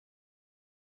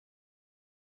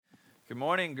Good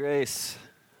morning, Grace.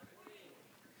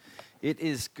 It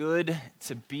is good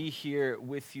to be here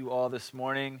with you all this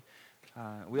morning.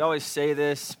 We always say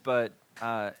this, but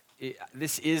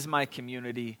this is my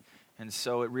community, and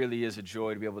so it really is a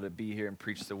joy to be able to be here and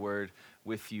preach the word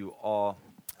with you all.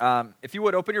 If you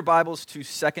would, open your Bibles to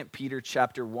 2 Peter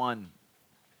chapter 1.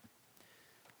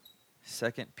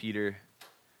 2 Peter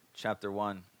chapter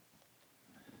 1.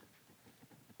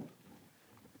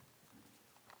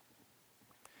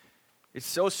 It's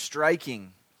so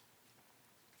striking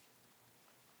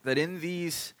that in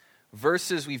these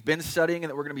verses we've been studying and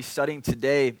that we're going to be studying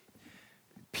today,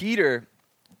 Peter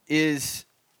is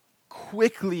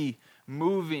quickly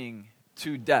moving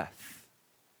to death.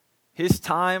 His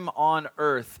time on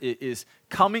earth is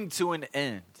coming to an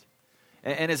end.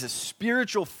 And as a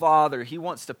spiritual father, he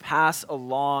wants to pass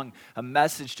along a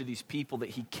message to these people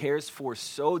that he cares for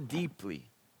so deeply.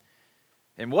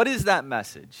 And what is that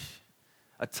message?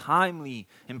 A timely,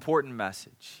 important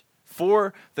message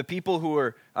for the people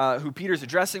who Peter's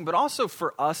addressing, but also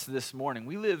for us this morning.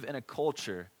 We live in a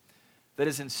culture that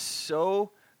is in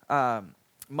so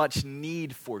much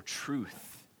need for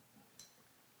truth.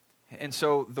 And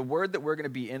so the word that we're going to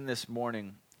be in this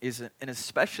morning is an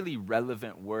especially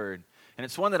relevant word. And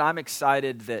it's one that I'm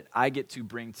excited that I get to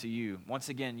bring to you. Once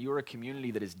again, you're a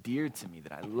community that is dear to me,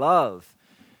 that I love.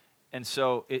 And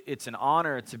so it's an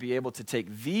honor to be able to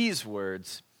take these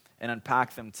words and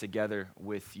unpack them together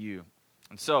with you.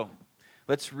 And so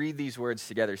let's read these words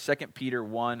together. 2 Peter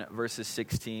 1, verses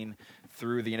 16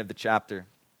 through the end of the chapter.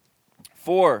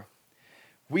 For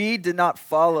we did not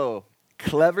follow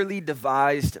cleverly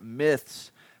devised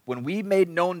myths when we made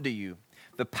known to you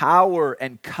the power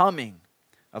and coming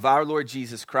of our Lord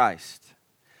Jesus Christ,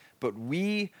 but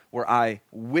we were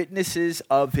eyewitnesses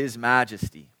of his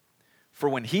majesty. For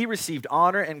when he received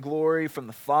honor and glory from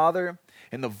the Father,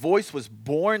 and the voice was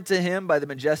borne to him by the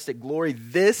majestic glory,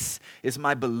 "This is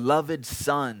my beloved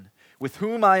Son, with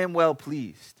whom I am well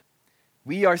pleased."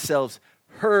 We ourselves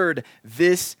heard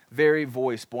this very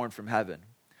voice borne from heaven.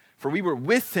 For we were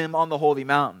with him on the holy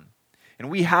mountain, and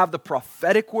we have the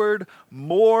prophetic word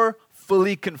more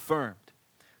fully confirmed,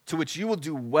 to which you will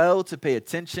do well to pay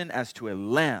attention as to a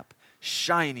lamp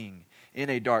shining in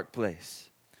a dark place,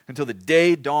 until the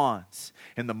day dawns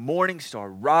and the morning star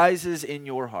rises in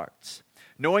your hearts.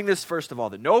 Knowing this, first of all,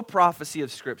 that no prophecy of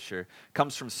Scripture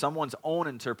comes from someone's own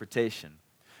interpretation.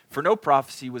 For no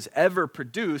prophecy was ever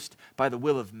produced by the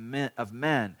will of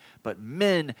men, but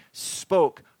men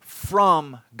spoke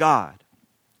from God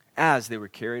as they were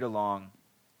carried along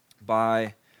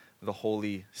by the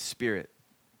Holy Spirit.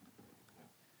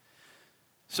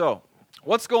 So,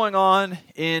 what's going on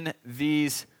in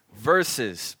these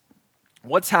verses?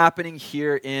 What's happening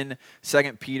here in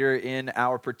 2 Peter in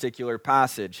our particular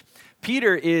passage?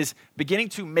 Peter is beginning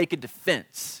to make a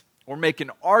defense or make an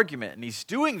argument, and he's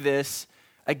doing this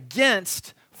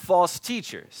against false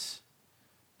teachers.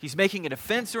 He's making a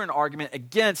defense or an argument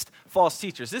against false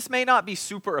teachers. This may not be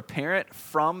super apparent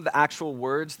from the actual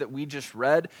words that we just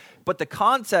read, but the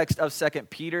context of 2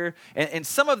 Peter and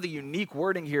some of the unique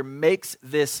wording here makes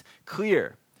this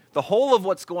clear. The whole of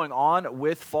what's going on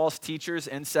with false teachers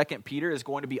in 2 Peter is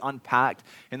going to be unpacked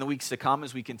in the weeks to come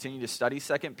as we continue to study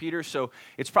 2 Peter. So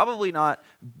it's probably not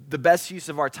the best use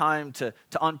of our time to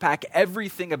unpack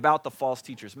everything about the false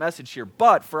teacher's message here.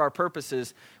 But for our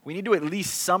purposes, we need to at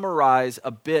least summarize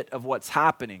a bit of what's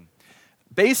happening.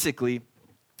 Basically,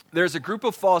 there's a group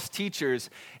of false teachers,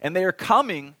 and they are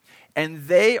coming, and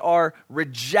they are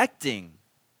rejecting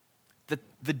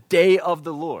the day of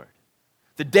the Lord.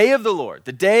 The day of the Lord,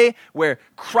 the day where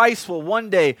Christ will one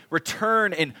day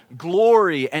return in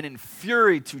glory and in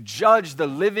fury to judge the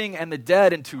living and the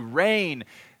dead and to reign.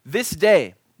 This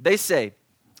day, they say,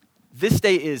 this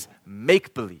day is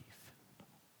make-believe.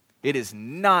 It is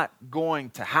not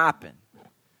going to happen.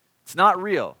 It's not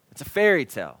real. It's a fairy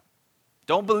tale.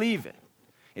 Don't believe it.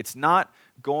 It's not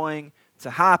going to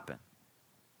happen.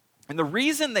 And the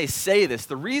reason they say this,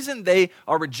 the reason they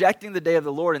are rejecting the day of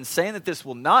the Lord and saying that this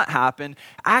will not happen,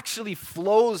 actually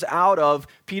flows out of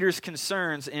Peter's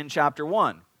concerns in chapter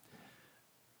 1.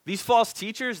 These false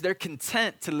teachers, they're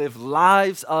content to live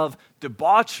lives of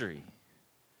debauchery,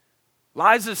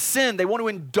 lives of sin. They want to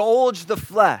indulge the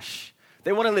flesh.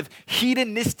 They want to live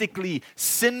hedonistically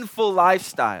sinful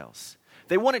lifestyles.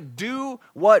 They want to do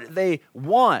what they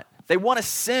want. They want to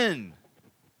sin.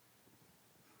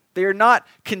 They are not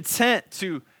content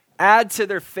to add to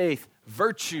their faith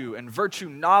virtue and virtue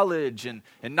knowledge and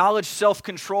knowledge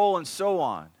self-control and so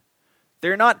on.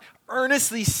 They're not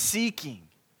earnestly seeking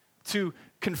to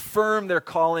confirm their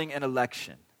calling and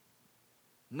election.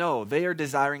 No, they are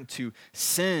desiring to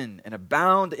sin and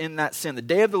abound in that sin. The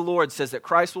day of the Lord says that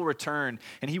Christ will return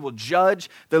and he will judge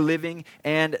the living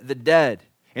and the dead.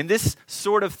 And this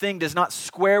sort of thing does not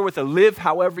square with a live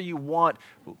however you want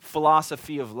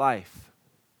philosophy of life.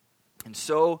 And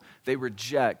so they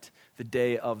reject the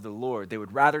day of the Lord. They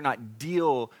would rather not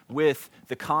deal with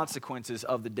the consequences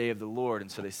of the day of the Lord, and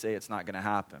so they say it's not going to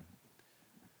happen.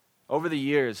 Over the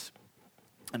years,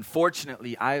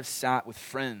 unfortunately, I have sat with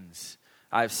friends.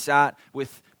 I've sat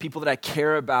with people that I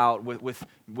care about,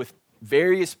 with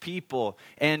various people,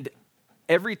 and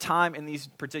every time in these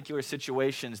particular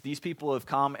situations, these people have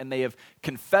come and they have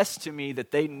confessed to me that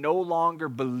they no longer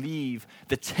believe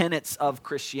the tenets of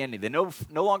Christianity. They no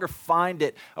longer find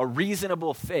it a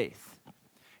reasonable faith.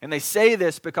 And they say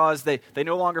this because they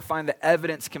no longer find the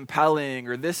evidence compelling,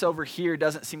 or this over here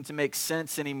doesn't seem to make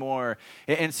sense anymore.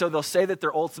 And so they'll say that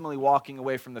they're ultimately walking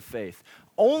away from the faith,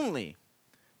 only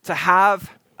to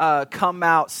have come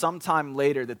out sometime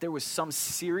later that there was some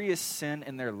serious sin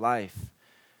in their life.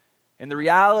 And the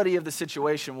reality of the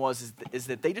situation is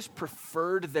that they just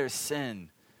preferred their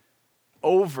sin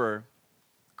over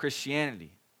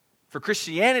Christianity. For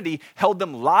Christianity held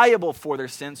them liable for their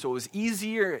sin, so it was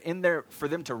easier for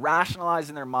them to rationalize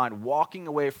in their mind walking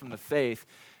away from the faith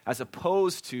as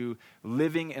opposed to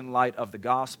living in light of the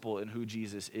gospel and who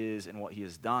Jesus is and what he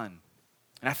has done.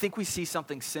 And I think we see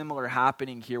something similar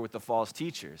happening here with the false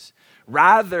teachers.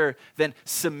 Rather than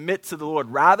submit to the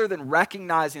Lord, rather than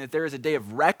recognizing that there is a day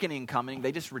of reckoning coming,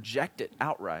 they just reject it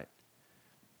outright.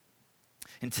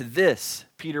 And to this,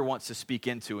 Peter wants to speak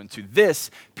into. And to this,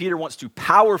 Peter wants to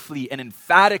powerfully and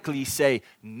emphatically say,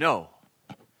 no.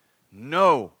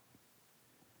 No.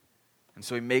 And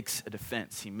so he makes a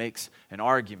defense. He makes an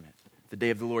argument. The day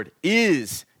of the Lord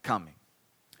is coming.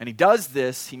 And he does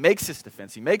this, he makes this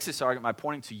defense, he makes this argument by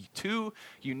pointing to two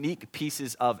unique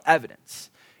pieces of evidence.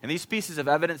 And these pieces of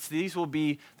evidence, these will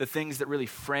be the things that really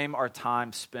frame our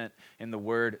time spent in the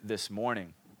Word this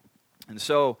morning. And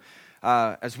so,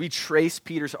 as we trace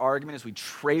Peter's argument, as we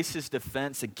trace his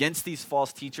defense against these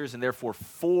false teachers, and therefore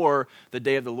for the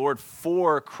day of the Lord,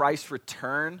 for Christ's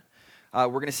return, we're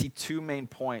going to see two main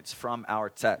points from our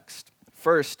text.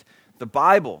 First, the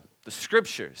Bible, the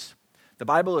Scriptures. The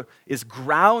Bible is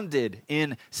grounded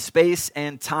in space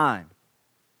and time.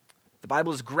 The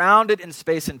Bible is grounded in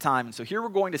space and time. And so here we're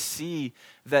going to see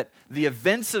that the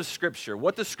events of Scripture,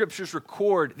 what the Scriptures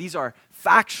record, these are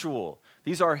factual.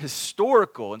 These are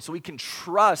historical. And so we can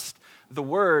trust the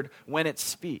Word when it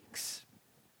speaks.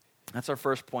 That's our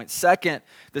first point. Second,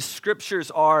 the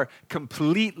Scriptures are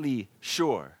completely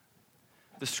sure.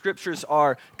 The Scriptures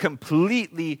are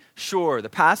completely sure. The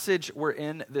passage we're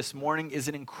in this morning is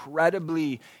an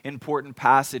incredibly important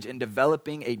passage in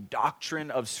developing a doctrine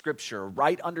of Scripture, a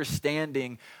right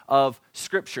understanding of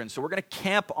Scripture. And so we're going to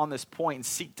camp on this point and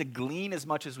seek to glean as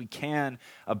much as we can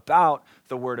about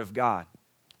the Word of God.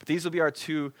 But these will be our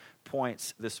 2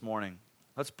 points this morning.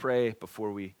 Let's pray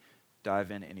before we dive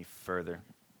in any further.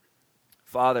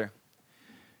 Father,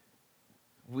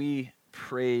 we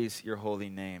praise your holy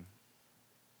name.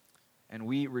 And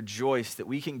we rejoice that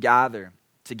we can gather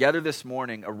together this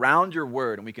morning around your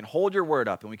word, and we can hold your word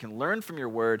up, and we can learn from your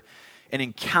word and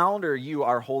encounter you,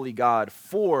 our holy God,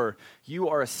 for you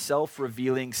are a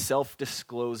self-revealing,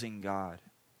 self-disclosing God.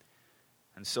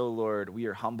 And so, Lord, we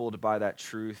are humbled by that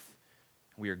truth.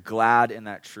 We are glad in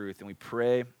that truth, and we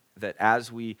pray that as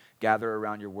we gather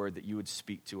around your word, that you would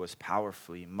speak to us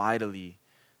powerfully, mightily,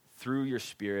 through your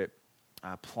Spirit,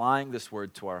 applying this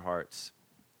word to our hearts.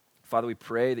 Father, we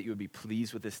pray that you would be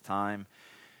pleased with this time,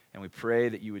 and we pray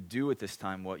that you would do at this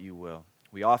time what you will.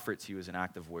 We offer it to you as an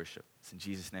act of worship. It's in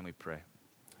Jesus' name we pray.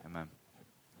 Amen.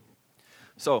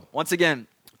 So, once again,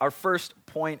 our first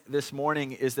point this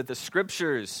morning is that the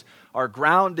Scriptures are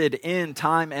grounded in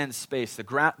time and space.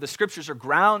 The Scriptures are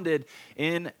grounded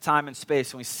in time and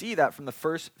space, and we see that from the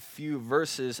first few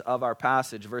verses of our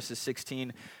passage, verses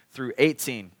 16 through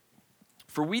 18.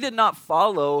 For we did not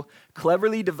follow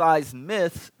cleverly devised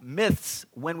myths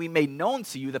when we made known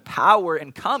to you the power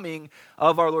and coming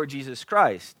of our Lord Jesus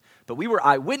Christ, but we were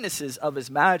eyewitnesses of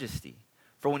his majesty.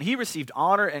 For when he received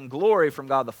honor and glory from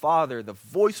God the Father, the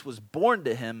voice was borne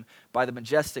to him by the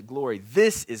majestic glory,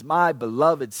 "This is my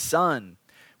beloved Son,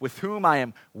 with whom I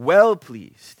am well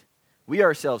pleased." We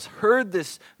ourselves heard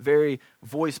this very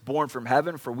voice borne from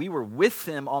heaven, for we were with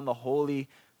him on the holy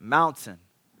mountain.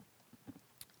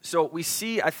 So we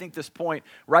see, I think, this point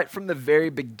right from the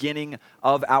very beginning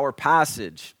of our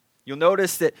passage. You'll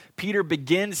notice that Peter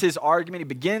begins his argument, he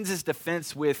begins his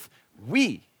defense with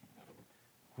we.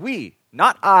 We,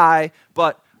 not I,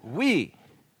 but we.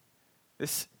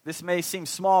 This this may seem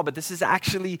small, but this is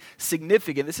actually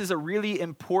significant. This is a really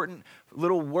important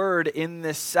little word in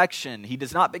this section. He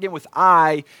does not begin with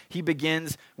I, he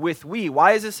begins with we.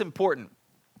 Why is this important?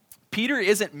 Peter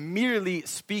isn't merely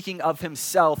speaking of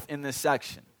himself in this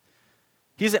section.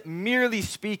 He isn't merely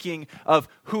speaking of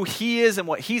who he is and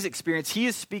what he's experienced. He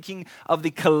is speaking of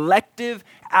the collective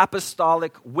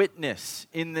apostolic witness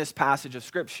in this passage of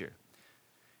Scripture.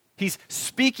 He's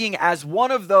speaking as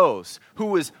one of those who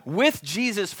was with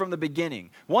Jesus from the beginning,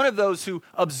 one of those who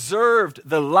observed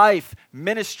the life,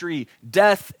 ministry,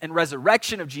 death, and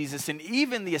resurrection of Jesus, and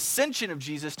even the ascension of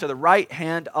Jesus to the right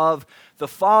hand of the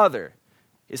Father.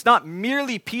 It's not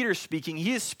merely Peter speaking.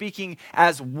 He is speaking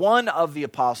as one of the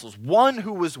apostles, one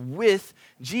who was with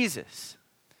Jesus.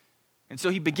 And so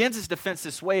he begins his defense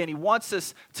this way, and he wants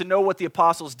us to know what the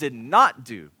apostles did not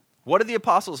do. What did the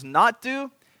apostles not do?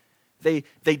 They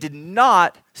did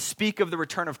not speak of the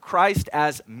return of Christ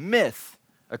as myth,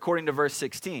 according to verse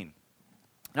 16.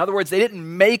 In other words, they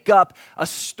didn't make up a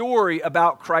story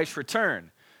about Christ's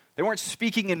return. They weren't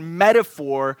speaking in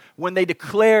metaphor when they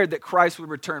declared that Christ would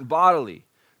return bodily.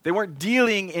 They weren't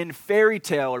dealing in fairy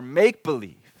tale or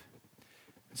make-believe.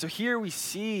 So here we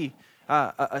see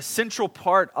a central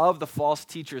part of the false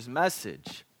teacher's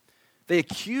message. They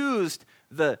accused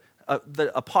the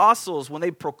apostles, when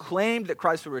they proclaimed that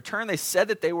Christ would return, they said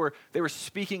that they were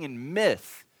speaking in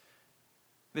myth.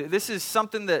 This is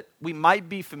something that we might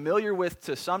be familiar with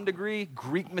to some degree.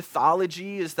 Greek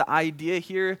mythology is the idea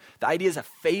here. The idea is a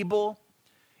fable.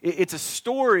 It's a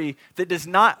story that does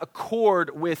not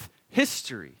accord with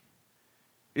history.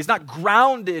 It's not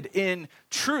grounded in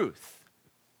truth.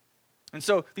 And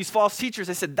so these false teachers,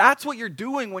 they said, that's what you're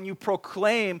doing when you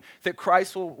proclaim that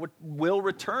Christ will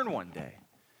return one day.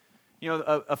 You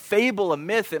know, a fable, a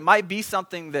myth, it might be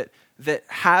something that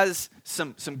has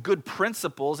some good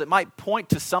principles. It might point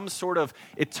to some sort of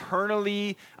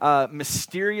eternally,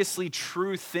 mysteriously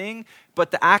true thing,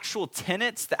 but the actual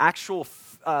tenets, the actual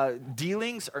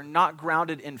dealings are not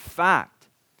grounded in fact.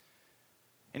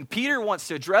 And Peter wants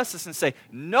to address this and say,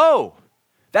 no,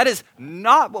 that is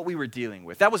not what we were dealing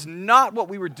with. That was not what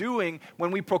we were doing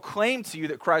when we proclaimed to you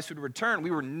that Christ would return.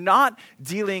 We were not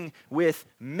dealing with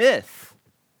myth.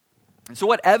 And so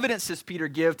what evidence does Peter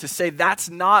give to say that's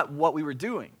not what we were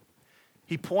doing?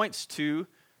 He points to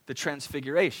the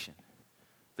transfiguration.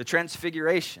 The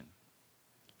transfiguration.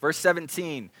 Verse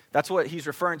 17, that's what he's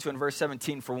referring to in verse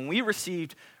 17. For when he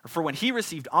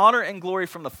received honor and glory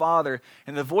from the Father,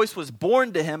 and the voice was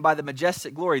borne to him by the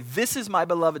majestic glory, this is my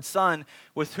beloved Son,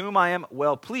 with whom I am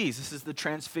well pleased. This is the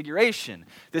transfiguration.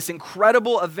 This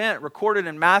incredible event recorded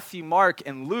in Matthew, Mark,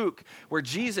 and Luke, where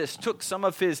Jesus took some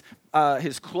of his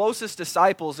closest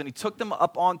disciples and he took them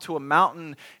up onto a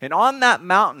mountain. And on that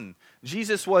mountain,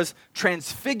 Jesus was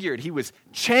transfigured. He was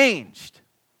changed.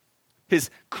 His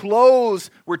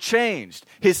clothes were changed.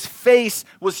 His face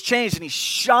was changed, and he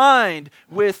shined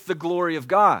with the glory of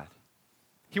God.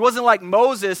 He wasn't like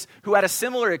Moses, who had a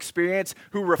similar experience,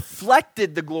 who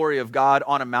reflected the glory of God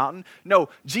on a mountain. No,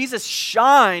 Jesus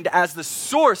shined as the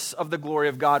source of the glory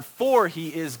of God, for he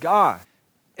is God.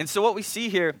 And so what we see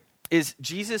here is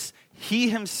Jesus, he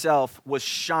himself was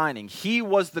shining. He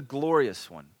was the glorious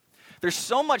one. There's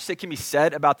so much that can be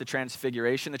said about the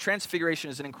Transfiguration. The Transfiguration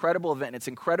is an incredible event, and it's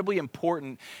incredibly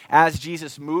important as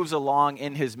Jesus moves along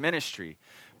in his ministry.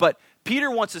 But Peter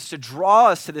wants us to draw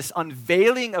us to this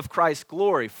unveiling of Christ's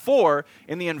glory. For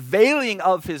in the unveiling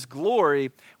of his glory,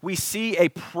 we see a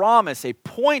promise, a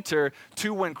pointer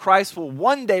to when Christ will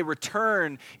one day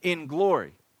return in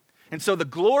glory. And so the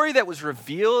glory that was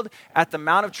revealed at the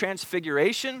Mount of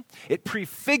Transfiguration, it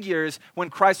prefigures when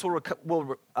Christ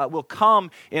will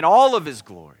come in all of his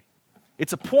glory.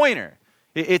 It's a pointer.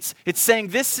 It's saying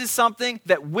this is something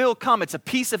that will come. It's a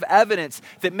piece of evidence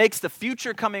that makes the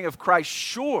future coming of Christ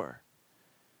sure.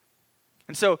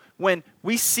 And so when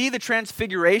we see the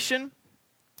Transfiguration,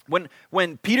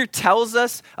 when Peter tells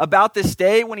us about this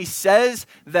day, when he says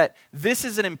that this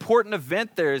is an important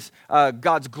event, there's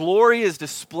God's glory is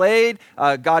displayed,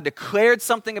 God declared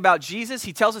something about Jesus,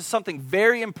 he tells us something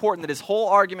very important that his whole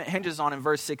argument hinges on in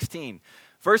verse 16.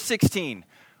 Verse 16,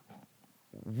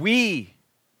 we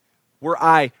were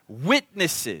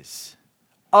eyewitnesses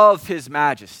of his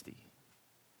majesty.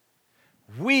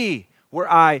 We were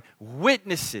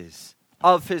eyewitnesses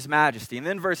of his majesty. And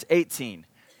then verse 18,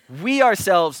 we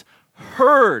ourselves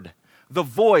heard the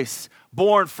voice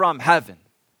born from heaven.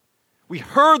 We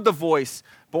heard the voice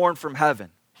born from heaven.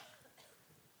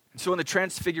 And so in the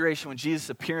Transfiguration, when Jesus'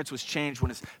 appearance was changed, when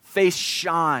his face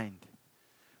shined,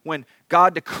 when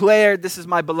God declared, this is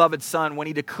my beloved Son, when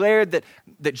he declared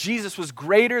that Jesus was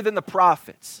greater than the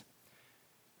prophets,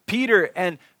 Peter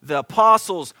and the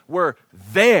apostles were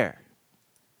there.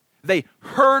 They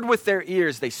heard with their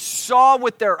ears. They saw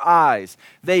with their eyes.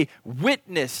 They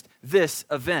witnessed this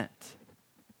event.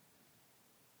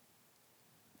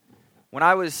 When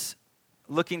I was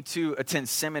looking to attend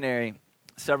seminary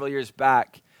several years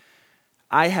back,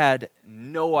 I had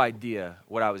no idea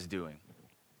what I was doing.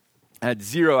 I had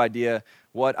zero idea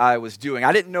what I was doing.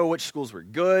 I didn't know which schools were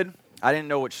good. I didn't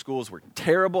know which schools were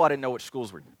terrible. I didn't know which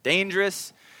schools were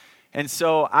dangerous. And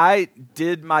so I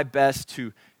did my best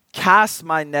to cast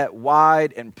my net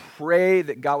wide and pray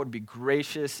that God would be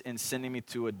gracious in sending me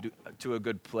to a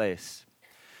good place.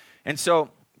 And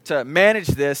so to manage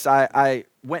this, I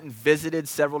went and visited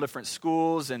several different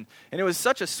schools, and it was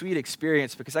such a sweet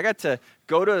experience because I got to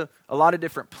go to a lot of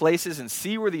different places and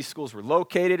see where these schools were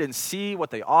located and see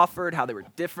what they offered, how they were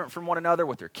different from one another,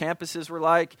 what their campuses were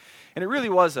like. And it really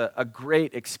was a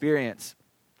great experience.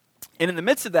 And in the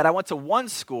midst of that, I went to one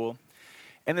school,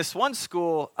 and this one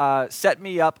school set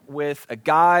me up with a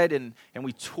guide, and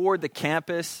we toured the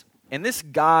campus. And this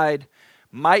guide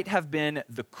might have been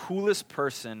the coolest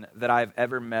person that I've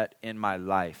ever met in my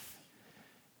life.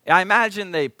 I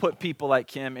imagine they put people like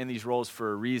him in these roles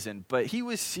for a reason, but he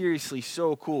was seriously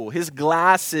so cool. His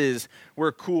glasses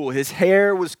were cool. His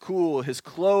hair was cool. His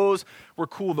clothes were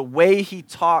cool. The way he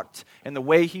talked and the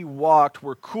way he walked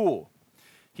were cool.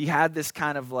 He had this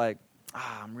kind of like,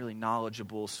 I'm really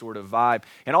knowledgeable sort of vibe.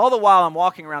 And all the while I'm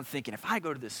walking around thinking, if I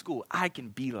go to this school, I can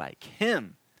be like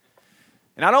him.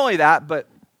 And not only that, but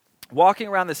walking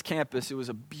around this campus, it was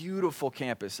a beautiful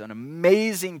campus, an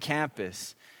amazing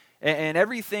campus. And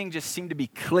everything just seemed to be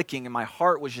clicking, and my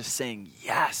heart was just saying,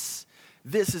 yes,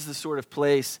 this is the sort of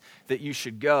place that you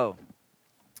should go.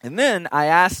 And then I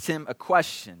asked him a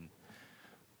question.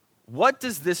 What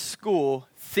does this school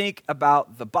think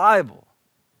about the Bible?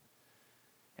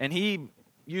 And he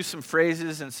used some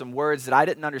phrases and some words that I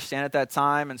didn't understand at that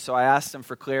time, and so I asked him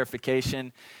for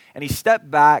clarification. And he stepped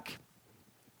back,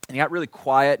 and he got really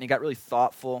quiet, and he got really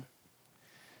thoughtful.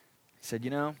 He said,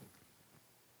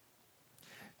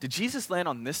 did Jesus land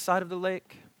on this side of the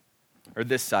lake or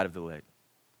this side of the lake?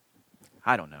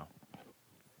 I don't know.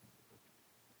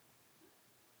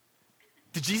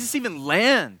 Did Jesus even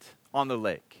land on the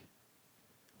lake?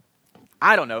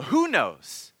 I don't know. Who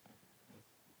knows?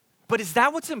 But is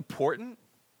that what's important?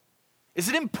 Is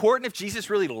it important if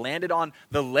Jesus really landed on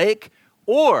the lake?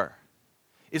 Or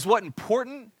is what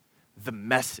important the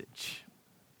message?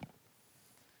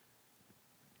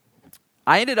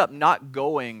 I ended up not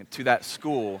going to that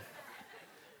school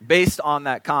based on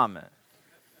that comment.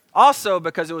 Also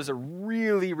because it was a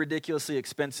really ridiculously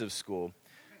expensive school,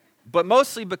 but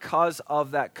mostly because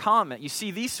of that comment. You see,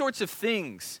 these sorts of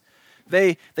things,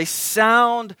 they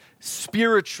sound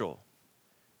spiritual.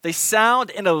 They sound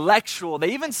intellectual.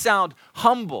 They even sound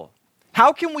humble.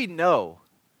 How can we know?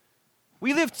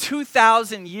 We live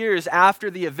 2,000 years after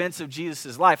the events of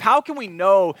Jesus' life. How can we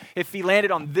know if he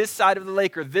landed on this side of the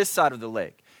lake or this side of the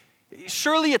lake?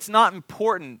 Surely it's not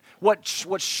important.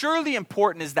 What's surely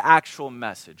important is the actual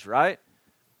message, right?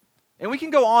 And we can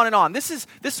go on and on. This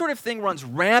sort of thing runs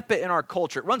rampant in our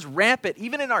culture. It runs rampant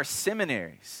even in our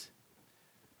seminaries.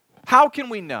 How can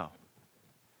we know?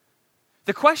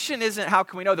 The question isn't how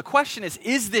can we know? The question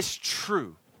is this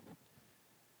true?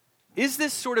 Is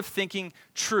this sort of thinking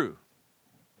true?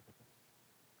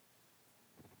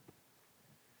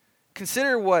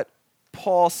 Consider what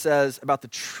Paul says about the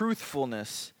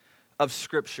truthfulness of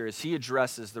Scripture as he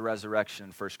addresses the resurrection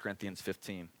in 1 Corinthians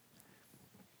 15.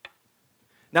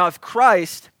 Now, if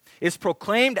Christ is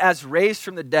proclaimed as raised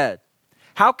from the dead,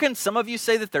 how can some of you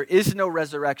say that there is no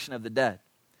resurrection of the dead?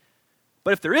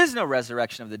 But if there is no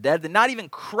resurrection of the dead, then not even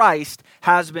Christ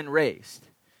has been raised.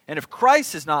 And if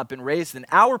Christ has not been raised, then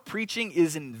our preaching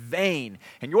is in vain,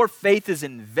 and your faith is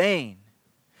in vain.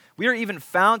 We are even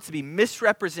found to be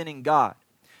misrepresenting God,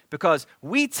 because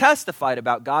we testified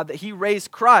about God that he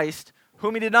raised Christ,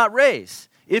 whom he did not raise,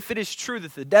 if it is true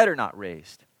that the dead are not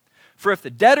raised. For if the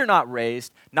dead are not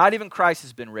raised, not even Christ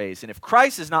has been raised. And if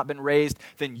Christ has not been raised,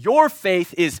 then your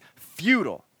faith is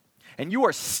futile, and you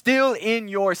are still in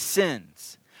your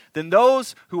sins. Then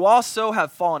those who also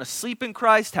have fallen asleep in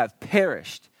Christ have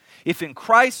perished. If in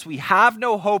Christ we have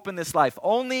no hope in this life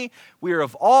only, we are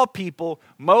of all people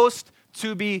most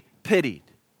to be pitied.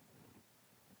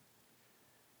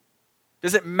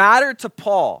 Does it matter to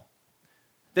Paul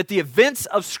that the events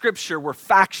of Scripture were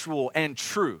factual and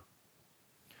true?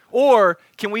 Or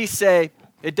can we say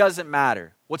it doesn't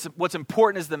matter? What's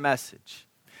important is the message.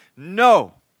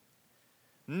 No.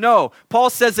 Paul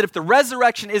says that if the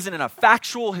resurrection isn't a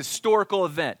factual historical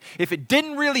event, if it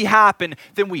didn't really happen,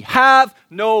 then we have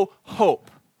no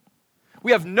hope.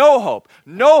 We have no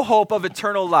hope of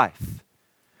eternal life.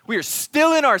 We are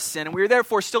still in our sin, and we are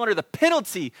therefore still under the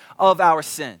penalty of our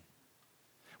sin.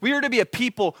 We are to be a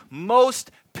people most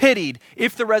pitied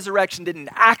if the resurrection didn't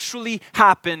actually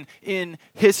happen in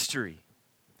history.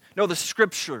 No, the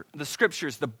scriptures,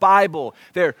 the Bible,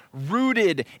 they're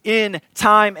rooted in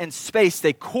time and space.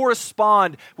 They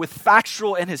correspond with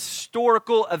factual and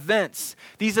historical events.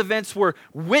 These events were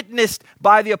witnessed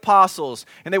by the apostles,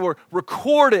 and they were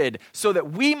recorded so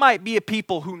that we might be a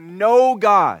people who know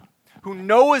God, who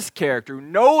know His character, who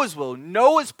know His will, who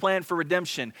know His plan for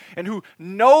redemption, and who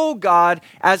know God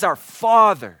as our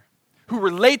Father, who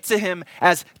relate to Him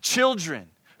as children,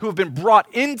 who have been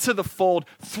brought into the fold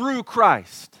through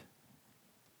Christ.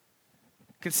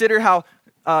 Consider how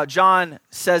John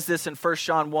says this in 1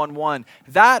 John 1:1.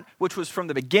 That which was from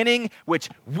the beginning, which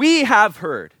we have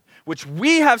heard, which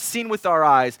we have seen with our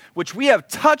eyes, which we have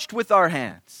touched with our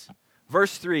hands.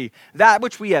 Verse 3, that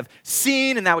which we have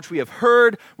seen and that which we have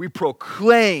heard, we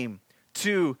proclaim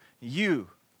to you.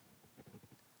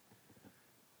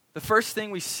 The first thing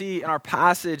we see in our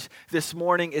passage this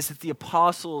morning is that the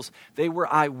apostles, they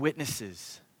were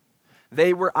eyewitnesses.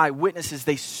 They were eyewitnesses.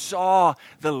 They saw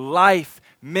the life,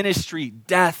 ministry,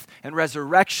 death, and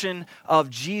resurrection of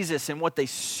Jesus. And what they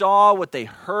saw, what they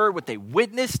heard, what they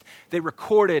witnessed, they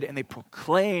recorded and they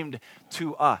proclaimed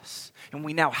to us. And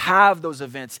we now have those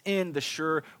events in the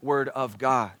sure word of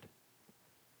God.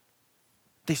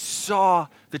 They saw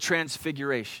the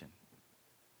transfiguration.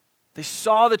 They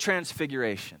saw the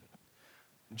transfiguration.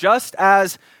 Just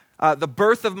as the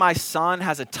birth of my son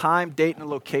has a time, date, and a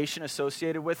location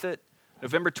associated with it,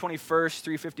 November 21st,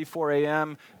 3:54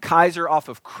 a.m., Kaiser off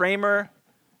of Kramer.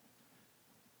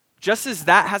 Just as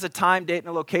that has a time, date, and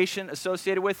a location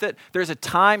associated with it, there's a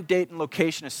time, date, and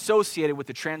location associated with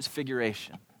the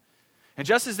transfiguration. And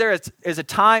just as there is a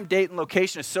time, date, and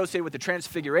location associated with the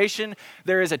transfiguration,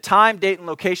 there is a time, date, and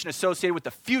location associated with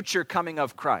the future coming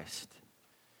of Christ.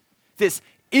 This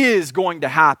is going to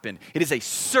happen. It is a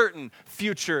certain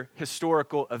future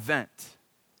historical event.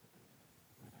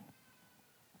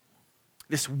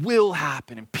 This will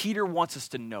happen, and Peter wants us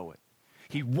to know it.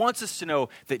 He wants us to know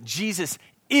that Jesus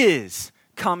is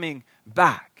coming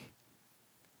back.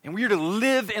 And we are to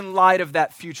live in light of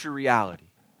that future reality.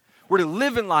 We're to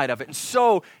live in light of it. And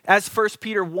so, as 1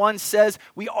 Peter 1 says,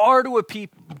 we are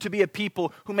to be a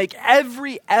people who make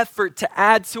every effort to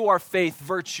add to our faith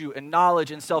virtue and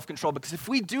knowledge and self-control. Because if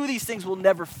we do these things, we'll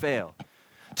never fail.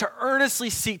 To earnestly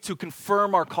seek to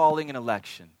confirm our calling and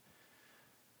election.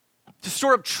 To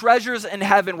store up treasures in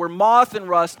heaven where moth and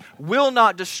rust will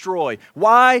not destroy.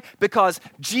 Why? Because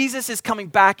Jesus is coming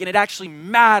back, and it actually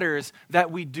matters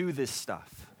that we do this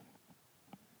stuff.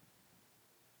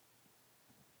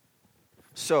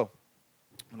 So,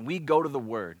 when we go to the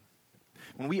Word,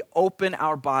 when we open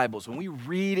our Bibles, when we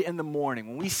read in the morning,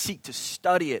 when we seek to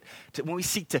study it, when we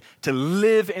seek to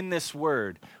live in this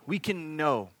Word, we can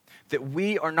know that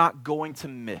we are not going to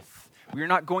myth. We are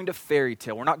not going to fairy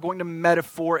tale. We're not going to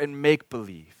metaphor and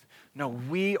make-believe. No,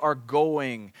 we are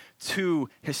going to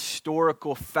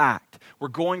historical fact. We're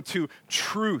going to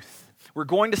truth. We're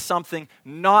going to something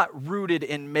not rooted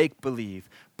in make-believe,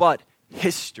 but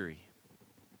history.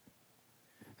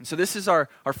 And so this is our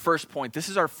first point. This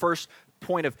is our first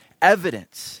point of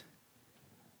evidence.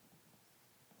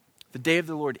 The day of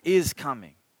the Lord is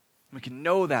coming. We can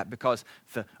know that because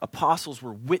the apostles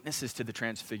were witnesses to the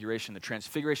transfiguration. The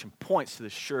transfiguration points to the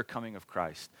sure coming of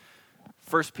Christ.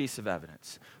 First piece of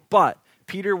evidence. But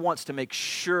Peter wants to make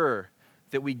sure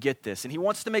that we get this. And he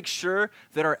wants to make sure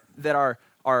that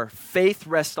our faith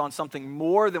rests on something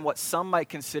more than what some might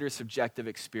consider subjective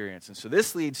experience. And so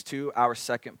this leads to our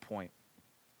second point.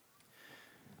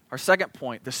 Our second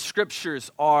point, the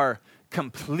scriptures are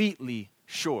completely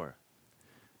sure.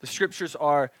 The scriptures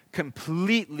are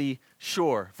completely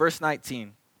sure. Verse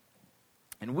 19.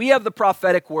 And we have the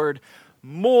prophetic word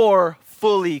more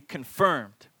fully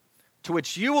confirmed, to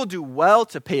which you will do well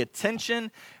to pay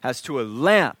attention as to a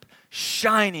lamp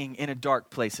shining in a dark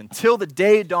place until the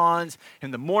day dawns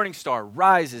and the morning star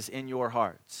rises in your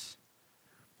hearts.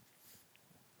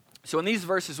 So in these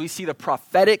verses, we see the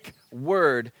prophetic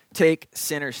word take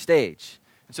center stage.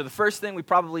 And so the first thing we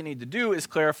probably need to do is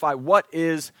clarify what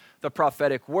is the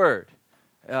prophetic word.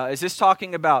 Is this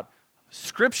talking about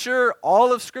Scripture,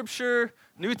 all of Scripture,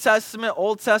 New Testament,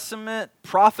 Old Testament,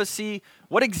 prophecy?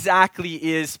 What exactly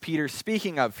is Peter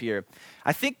speaking of here?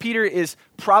 I think Peter is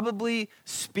probably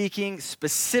speaking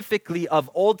specifically of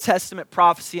Old Testament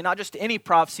prophecy, and not just any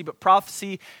prophecy, but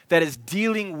prophecy that is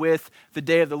dealing with the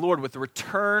day of the Lord, with the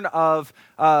return of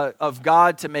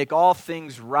God to make all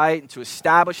things right and to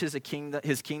establish his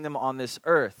kingdom on this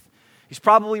earth. He's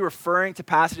probably referring to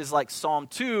passages like Psalm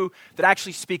 2 that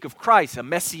actually speak of Christ, a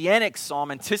messianic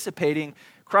psalm anticipating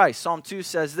Christ. Psalm 2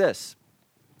 says this,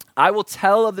 I will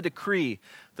tell of the decree.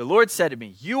 The Lord said to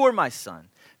me, you are my son.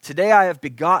 Today I have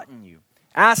begotten you.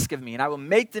 Ask of me, and I will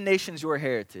make the nations your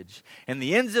heritage, and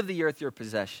the ends of the earth your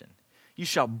possession. You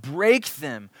shall break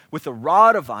them with a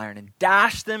rod of iron and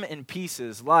dash them in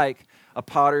pieces like a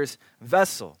potter's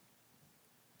vessel.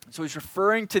 So he's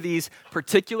referring to these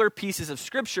particular pieces of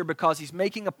Scripture because he's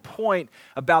making a point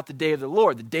about the day of the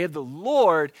Lord. The day of the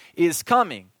Lord is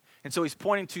coming. And so he's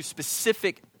pointing to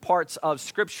specific parts of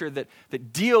Scripture that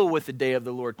deal with the day of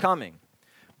the Lord coming.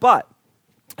 But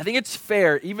I think it's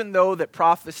fair, even though that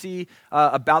prophecy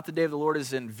about the day of the Lord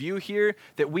is in view here,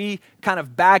 that we kind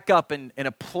of back up and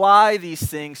apply these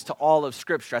things to all of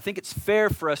Scripture. I think it's fair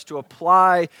for us to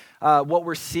apply what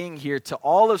we're seeing here to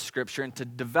all of Scripture and to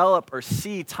develop or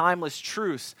see timeless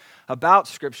truths about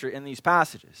Scripture in these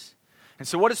passages. And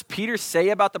so what does Peter say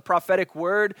about the prophetic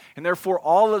word and therefore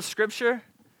all of Scripture?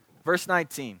 Verse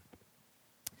 19.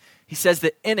 He says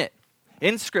that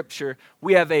in Scripture,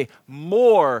 we have a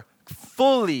more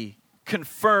fully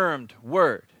confirmed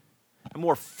word. A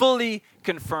more fully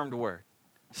confirmed word.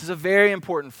 This is a very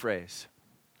important phrase.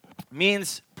 It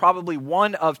means probably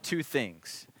one of two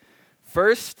things.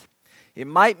 First, it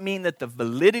might mean that the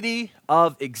validity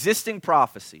of existing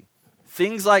prophecy,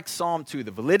 things like Psalm 2,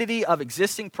 the validity of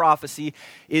existing prophecy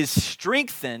is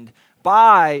strengthened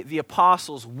by the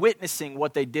apostles witnessing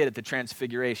what they did at the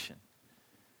Transfiguration.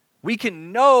 We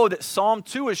can know that Psalm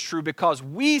 2 is true because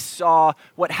we saw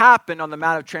what happened on the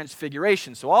Mount of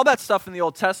Transfiguration. So all that stuff in the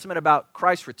Old Testament about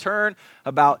Christ's return,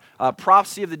 about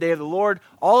prophecy of the day of the Lord,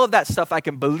 all of that stuff I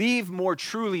can believe more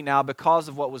truly now because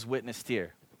of what was witnessed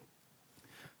here.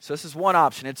 So this is one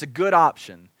option. It's a good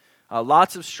option.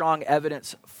 Lots of strong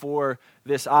evidence for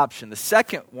this option. The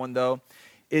second one, though,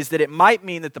 is that it might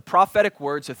mean that the prophetic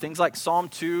words, so things like Psalm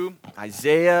 2,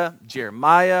 Isaiah,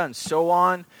 Jeremiah, and so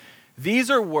on,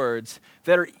 these are words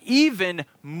that are even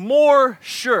more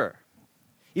sure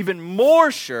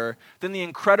than the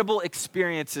incredible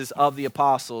experiences of the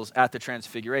apostles at the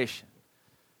Transfiguration.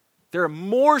 They're a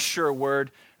more sure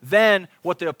word than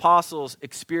what the apostles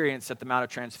experienced at the Mount of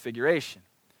Transfiguration.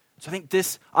 So I think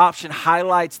this option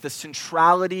highlights the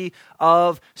centrality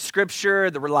of Scripture,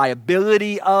 the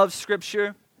reliability of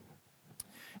Scripture.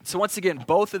 So once again,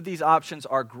 both of these options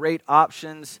are great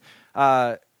options.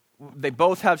 They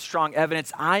both have strong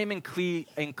evidence. I am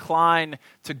inclined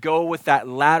to go with that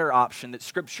latter option, that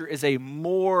Scripture is a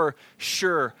more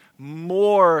sure,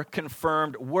 more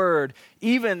confirmed word,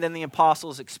 even than the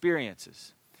apostles'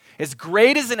 experiences. As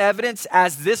great as an evidence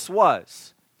as this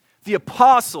was, the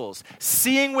apostles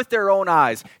seeing with their own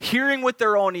eyes, hearing with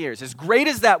their own ears, as great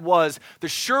as that was, the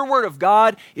sure word of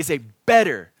God is a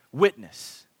better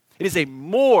witness. It is a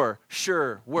more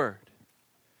sure word.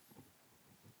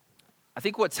 I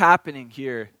think what's happening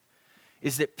here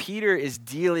is that Peter is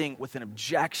dealing with an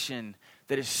objection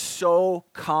that is so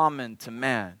common to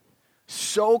man,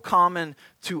 so common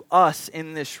to us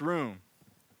in this room.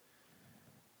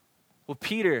 Well,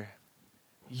 Peter,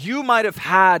 you might have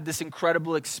had this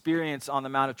incredible experience on the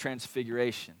Mount of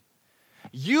Transfiguration.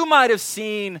 You might have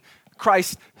seen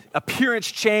Christ's appearance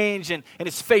change and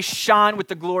his face shine with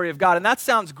the glory of God, and that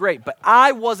sounds great, but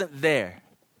I wasn't there.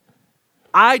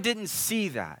 I didn't see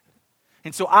that.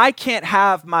 And so I can't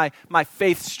have my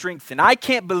faith strengthened. I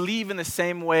can't believe in the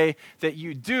same way that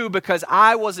you do because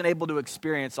I wasn't able to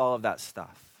experience all of that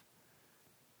stuff.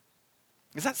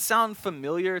 Does that sound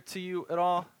familiar to you at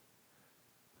all?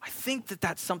 I think that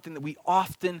that's something that we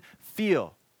often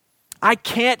feel. I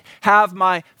can't have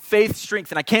my faith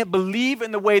strengthened. I can't believe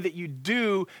in the way that you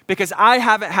do because I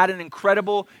haven't had an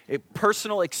incredible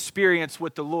personal experience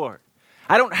with the Lord.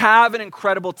 I don't have an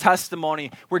incredible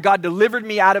testimony where God delivered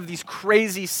me out of these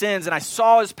crazy sins and I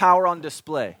saw his power on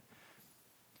display.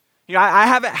 You know, I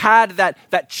haven't had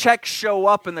that check show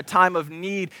up in the time of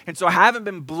need, and so I haven't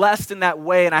been blessed in that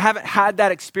way, and I haven't had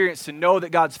that experience to know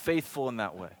that God's faithful in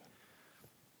that way.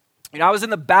 You know, I was in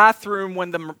the bathroom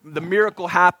when the miracle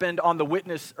happened on the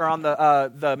witness or on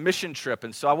the mission trip,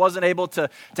 and so I wasn't able to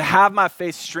have my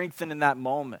faith strengthened in that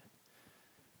moment.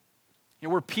 You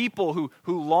know, we're people who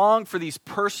long for these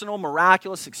personal,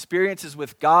 miraculous experiences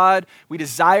with God. We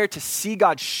desire to see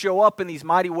God show up in these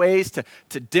mighty ways,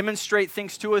 to demonstrate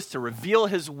things to us, to reveal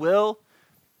his will.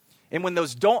 And when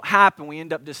those don't happen, we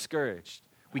end up discouraged.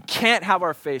 We can't have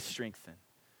our faith strengthened.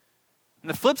 And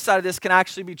the flip side of this can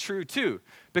actually be true too,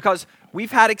 because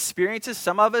we've had experiences,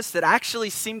 some of us, that actually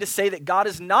seem to say that God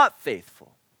is not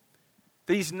faithful,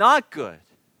 that he's not good,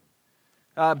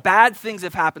 Bad things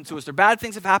have happened to us, or bad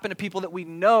things have happened to people that we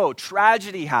know.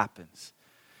 Tragedy happens.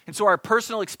 And so our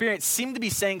personal experience seemed to be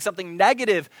saying something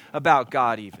negative about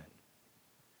God even.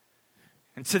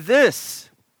 And to this,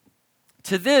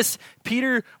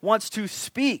 Peter wants to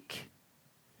speak.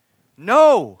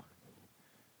 No,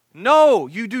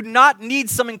 you do not need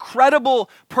some incredible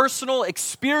personal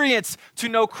experience to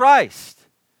know Christ.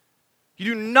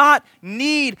 You do not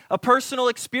need a personal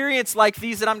experience like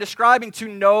these that I'm describing to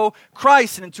know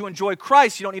Christ and to enjoy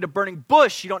Christ. You don't need a burning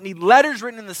bush. You don't need letters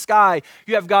written in the sky.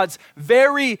 You have God's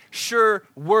very sure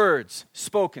words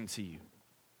spoken to you.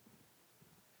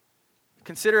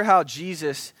 Consider how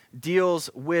Jesus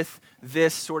deals with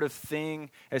this sort of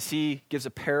thing as he gives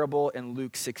a parable in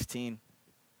Luke 16.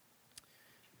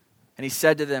 And he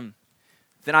said to them,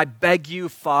 "Then I beg you,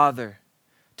 Father,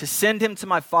 to send him to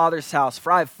my father's house,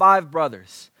 for I have 5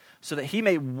 brothers, so that he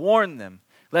may warn them,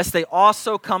 lest they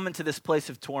also come into this place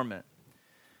of torment."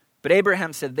 But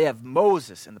Abraham said, "They have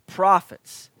Moses and the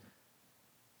prophets.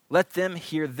 Let them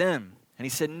hear them." And he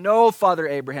said, "No, Father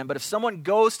Abraham, but if someone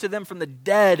goes to them from the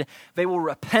dead, they will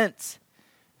repent."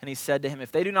 And he said to him,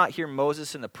 "If they do not hear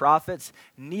Moses and the prophets,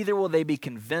 neither will they be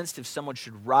convinced if someone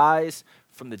should rise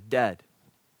from the dead."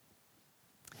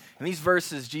 In these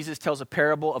verses, Jesus tells a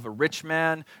parable of a rich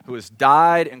man who has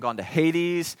died and gone to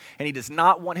Hades, and he does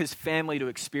not want his family to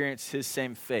experience his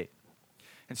same fate.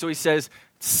 And so he says,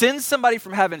 send somebody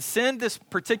from heaven, send this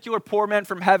particular poor man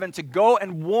from heaven to go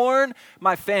and warn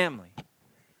my family.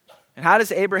 And how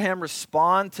does Abraham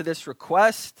respond to this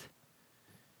request?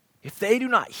 If they do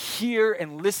not hear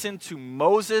and listen to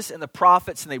Moses and the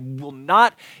prophets, and they will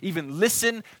not even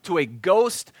listen to a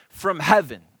ghost from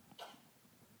heaven,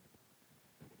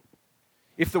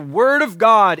 if the word of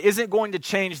God isn't going to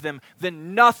change them,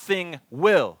 then nothing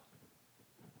will.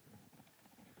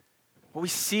 What we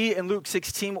see in Luke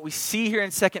 16, what we see here in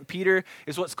 2 Peter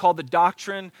is what's called the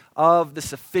doctrine of the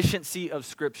sufficiency of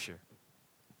Scripture.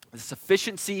 The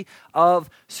sufficiency of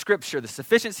Scripture. The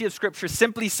sufficiency of Scripture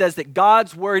simply says that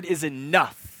God's word is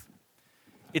enough.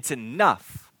 It's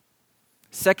enough.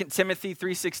 2 Timothy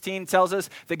 3:16 tells us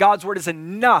that God's word is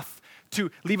enough to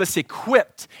leave us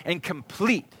equipped and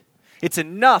complete. It's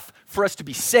enough for us to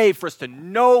be saved, for us to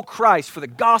know Christ, for the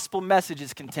gospel message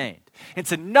is contained.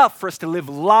 It's enough for us to live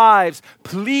lives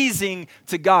pleasing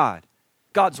to God.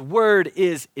 God's word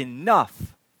is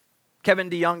enough.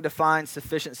 Kevin DeYoung defines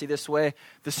sufficiency this way: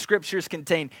 the scriptures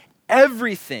contain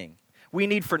everything we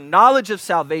need for knowledge of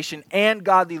salvation and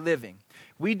godly living.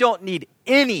 We don't need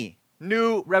any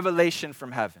new revelation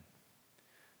from heaven.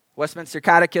 Westminster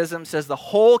Catechism says the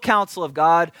whole counsel of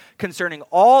God concerning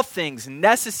all things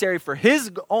necessary for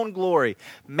his own glory,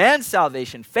 man's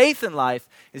salvation, faith, and life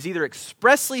is either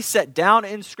expressly set down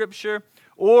in Scripture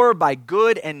or by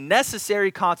good and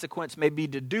necessary consequence may be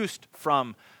deduced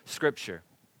from Scripture.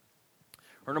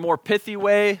 Or in a more pithy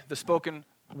way, the spoken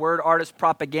word artist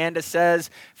Propaganda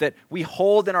says that we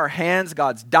hold in our hands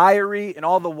God's diary, and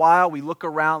all the while we look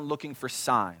around looking for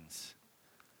signs.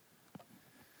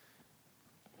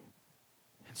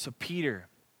 And so Peter,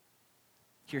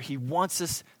 here he wants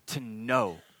us to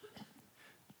know.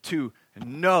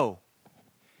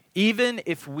 Even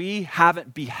if we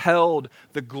haven't beheld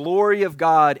the glory of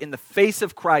God in the face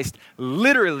of Christ,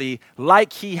 literally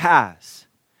like he has,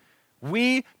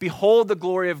 we behold the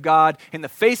glory of God in the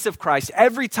face of Christ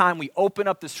every time we open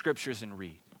up the scriptures and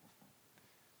read.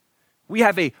 We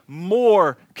have a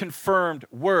more confirmed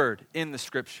word in the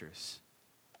scriptures,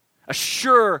 a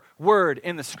sure word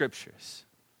in the scriptures.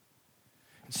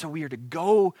 And so we are to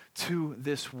go to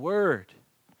this word.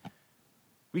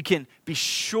 We can be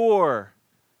sure,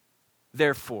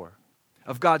 therefore,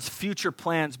 of God's future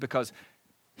plans because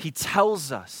he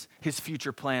tells us his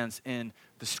future plans in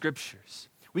the scriptures.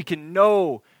 We can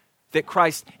know that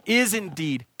Christ is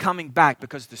indeed coming back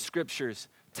because the scriptures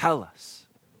tell us.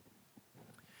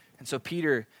 And so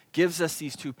Peter gives us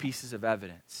these 2 pieces of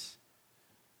evidence.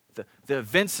 The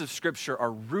events of Scripture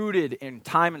are rooted in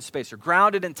time and space, or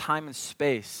grounded in time and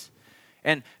space.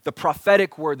 And the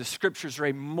prophetic word, the Scriptures, are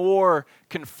a more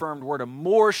confirmed word, a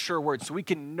more sure word, so we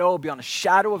can know beyond a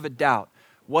shadow of a doubt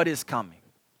what is coming.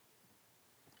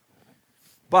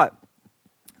 But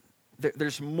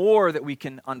there's more that we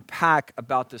can unpack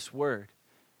about this word.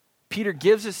 Peter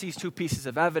gives us these 2 pieces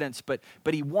of evidence, but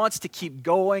he wants to keep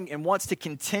going and wants to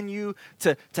continue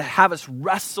to have us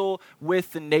wrestle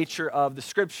with the nature of the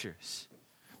scriptures.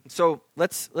 So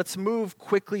let's move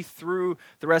quickly through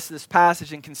the rest of this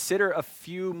passage and consider a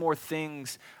few more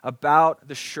things about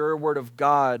the sure word of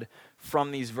God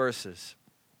from these verses.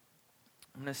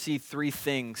 I'm going to see 3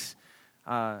 things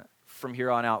from here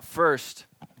on out. First,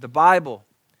 the Bible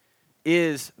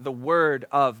is the Word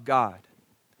of God.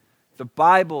 The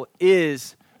Bible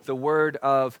is the Word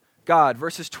of God.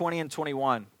 Verses 20 and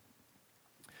 21.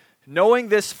 Knowing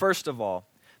this, first of all,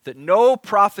 that no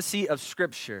prophecy of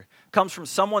Scripture comes from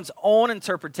someone's own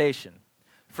interpretation.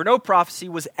 For no prophecy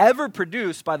was ever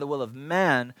produced by the will of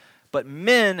man, but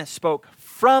men spoke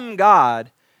from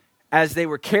God as they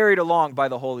were carried along by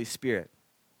the Holy Spirit.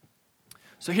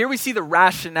 So here we see the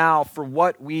rationale for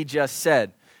what we just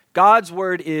said. God's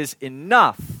word is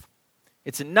enough.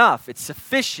 It's enough. It's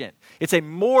sufficient. It's a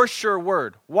more sure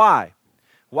word. Why?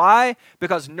 Why?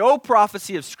 Because no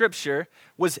prophecy of Scripture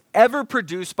was ever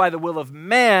produced by the will of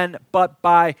man, but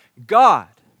by God.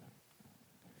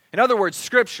 In other words,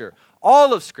 Scripture,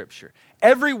 all of Scripture,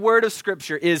 every word of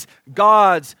Scripture is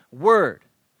God's word.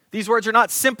 These words are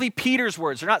not simply Peter's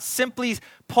words. They're not simply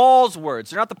Paul's words.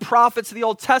 They're not the prophets of the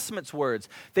Old Testament's words.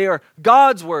 They are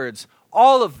God's words,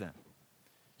 all of them.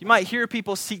 You might hear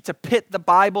people seek to pit the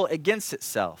Bible against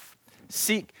itself,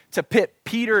 seek to pit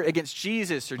Peter against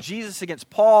Jesus, or Jesus against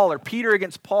Paul, or Peter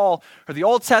against Paul, or the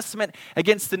Old Testament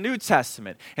against the New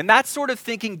Testament. And that sort of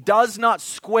thinking does not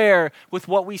square with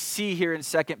what we see here in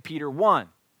 2 Peter 1.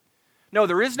 No,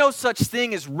 there is no such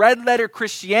thing as red-letter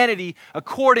Christianity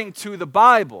according to the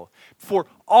Bible. For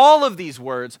all of these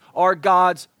words are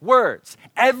God's words.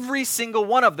 Every single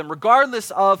one of them, regardless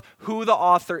of who the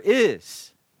author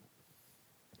is.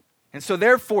 And so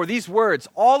therefore, these words,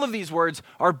 all of these words,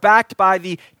 are backed by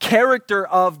the character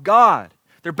of God.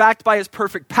 They're backed by His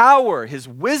perfect power, His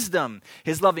wisdom,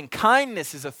 His loving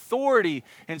kindness, His authority,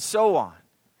 and so on.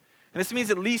 And this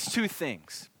means at least two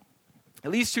things.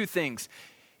 At least two things.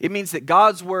 It means that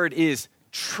God's word is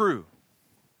true.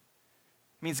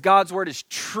 It means God's word is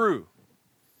true.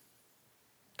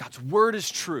 God's word is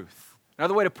truth.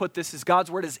 Another way to put this is God's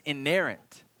word is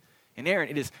inerrant. Inerrant.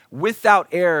 It is without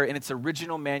error in its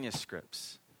original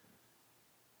manuscripts.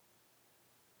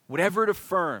 Whatever it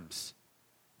affirms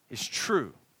is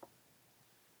true.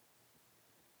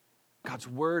 God's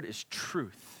word is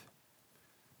truth.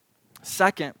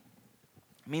 Second,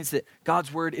 it means that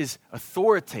God's word is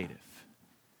authoritative.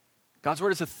 God's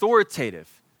word is authoritative.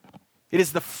 It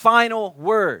is the final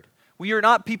word. We are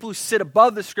not people who sit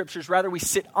above the Scriptures. Rather, we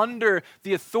sit under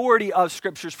the authority of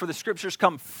Scriptures, for the Scriptures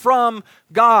come from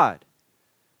God.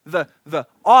 The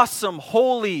awesome,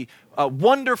 holy,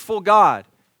 wonderful God.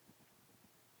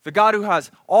 The God who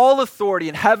has all authority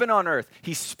in heaven and on earth.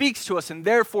 He speaks to us, and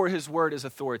therefore His word is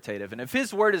authoritative. And if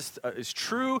His word is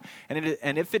true, and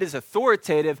if it is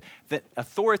authoritative,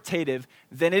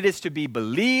 then it is to be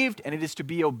believed and it is to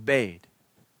be obeyed.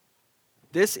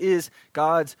 This is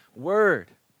God's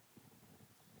word.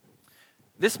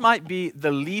 This might be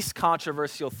the least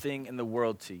controversial thing in the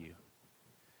world to you.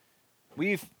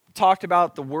 We've talked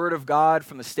about the Word of God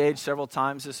from the stage several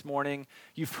times this morning.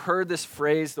 You've heard this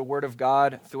phrase, the Word of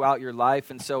God, throughout your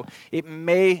life, and so it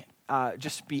may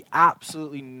just be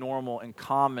absolutely normal and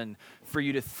common for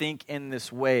you to think in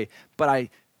this way. But I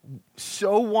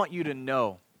so want you to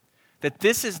know that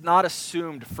this is not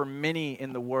assumed for many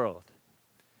in the world.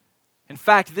 In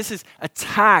fact, this is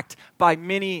attacked by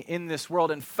many in this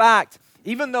world. In fact,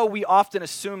 even though we often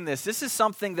assume this is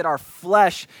something that our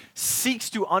flesh seeks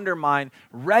to undermine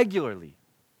regularly,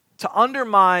 to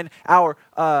undermine our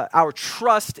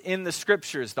trust in the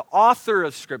Scriptures, the author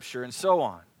of Scripture, and so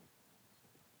on.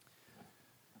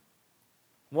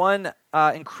 One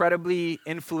incredibly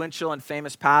influential and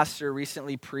famous pastor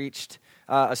recently preached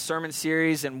a sermon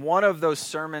series, and one of those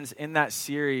sermons in that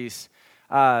series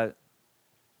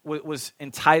was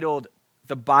entitled,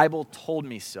 "The Bible Told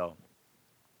Me So."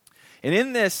 And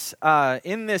in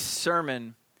this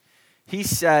sermon, he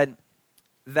said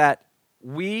that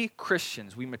we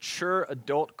Christians, we mature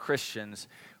adult Christians,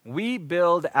 we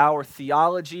build our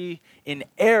theology in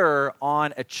error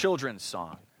on a children's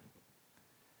song.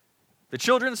 The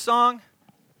children's song,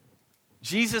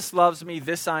 Jesus loves me,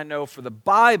 this I know, for the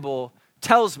Bible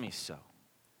tells me so.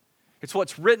 It's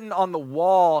what's written on the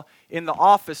wall in the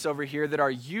office over here that our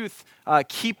youth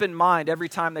keep in mind every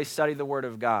time they study the Word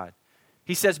of God.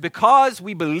 He says, because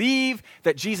we believe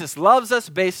that Jesus loves us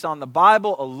based on the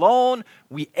Bible alone,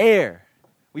 we err.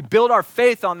 We build our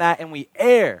faith on that and we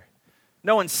err.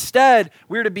 No, instead,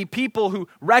 we're to be people who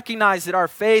recognize that our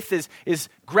faith is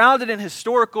grounded in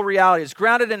historical reality, it's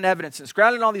grounded in evidence, it's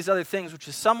grounded in all these other things, which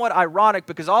is somewhat ironic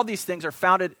because all these things are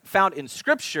found in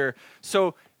Scripture,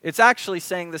 so it's actually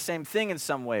saying the same thing in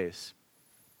some ways.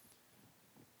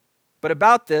 But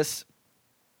about this,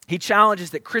 he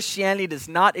challenges that Christianity does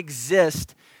not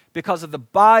exist because of the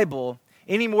Bible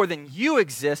any more than you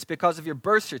exist because of your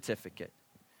birth certificate.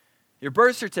 Your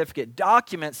birth certificate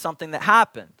documents something that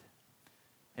happened.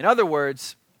 In other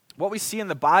words, What we see in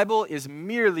the Bible is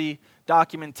merely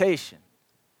documentation.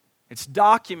 It's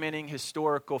documenting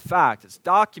historical fact. It's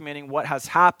documenting what has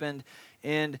happened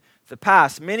in the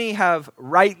past. Many have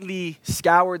rightly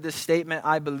scoured this statement,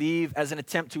 I believe, as an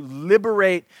attempt to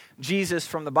liberate Jesus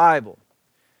from the Bible.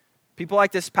 People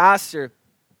like this pastor,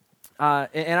 and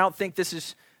I don't think this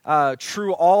is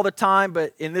true all the time,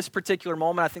 but in this particular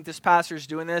moment, I think this pastor is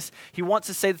doing this. He wants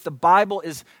to say that the Bible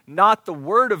is not the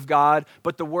Word of God,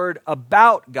 but the Word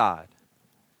about God.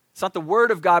 It's not the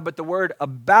Word of God, but the Word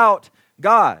about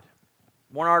God.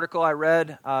 One article I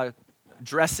read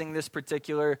addressing this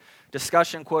particular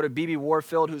discussion quoted B.B.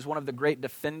 Warfield, who's one of the great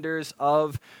defenders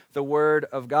of the Word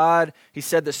of God. He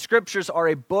said, "The Scriptures are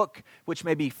a book which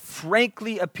may be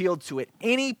frankly appealed to at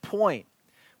any point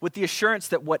with the assurance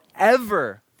that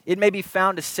whatever it may be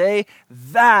found to say,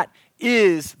 that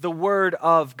is the Word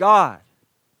of God."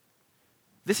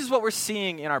 This is what we're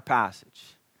seeing in our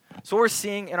passage. So we're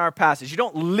seeing in our passage. You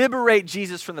don't liberate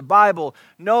Jesus from the Bible.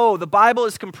 No, the Bible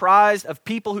is comprised of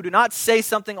people who do not say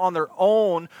something on their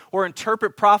own or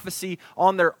interpret prophecy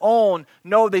on their own.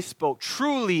 No, they spoke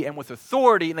truly and with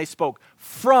authority, and they spoke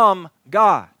from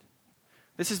God.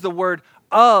 This is the Word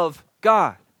of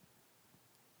God.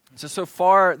 So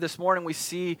far this morning we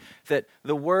see that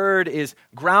the Word is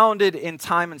grounded in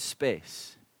time and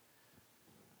space.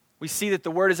 We see that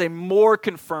the Word is a more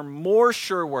confirmed, more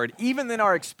sure Word, even than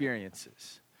our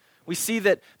experiences. We see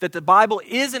that the Bible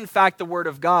is in fact the Word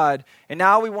of God, and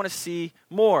now we want to see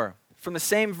more. From the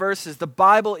same verses, the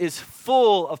Bible is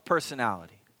full of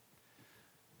personality.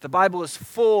 The Bible is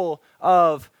full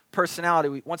of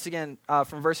personality. Once again,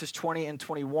 from verses 20 and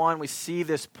 21, we see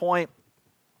this point.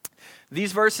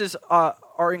 These verses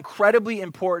are incredibly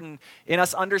important in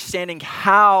us understanding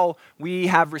how we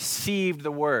have received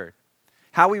the Word.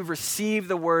 How we've received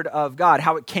the Word of God,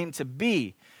 how it came to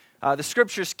be. The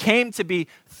Scriptures came to be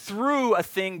through a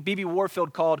thing B.B.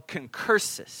 Warfield called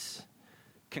concursus.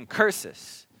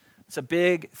 Concursus. It's a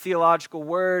big theological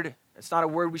word. It's not a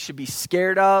word we should be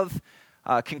scared of.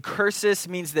 Concursus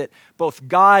means that both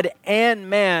God and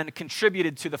man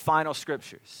contributed to the final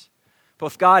Scriptures.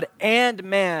 Both God and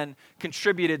man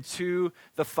contributed to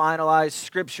the finalized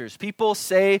Scriptures. People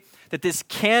say that this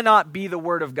cannot be the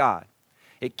Word of God.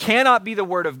 It cannot be the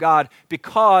Word of God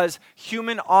because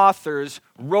human authors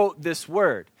wrote this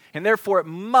Word. And therefore it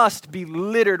must be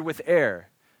littered with error,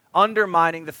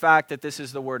 undermining the fact that this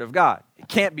is the Word of God. It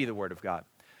can't be the Word of God.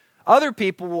 Other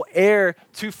people will err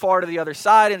too far to the other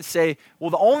side and say,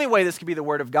 well, the only way this could be the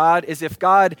Word of God is if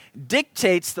God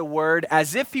dictates the Word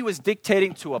as if he was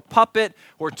dictating to a puppet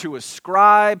or to a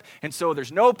scribe, and so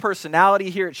there's no personality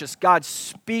here. It's just God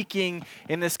speaking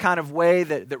in this kind of way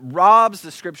that robs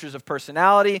the Scriptures of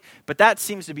personality, but that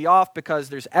seems to be off because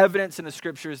there's evidence in the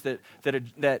Scriptures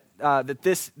that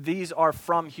these are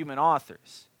from human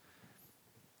authors.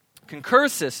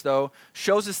 Concursus, though,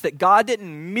 shows us that God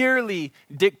didn't merely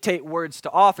dictate words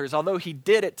to authors, although he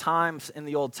did at times in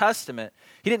the Old Testament.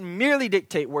 He didn't merely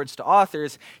dictate words to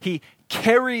authors, he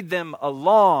carried them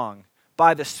along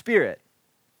by the Spirit.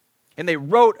 And they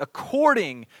wrote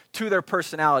according to their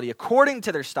personality, according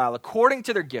to their style, according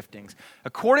to their giftings,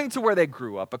 according to where they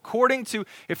grew up, according to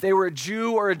if they were a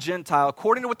Jew or a Gentile,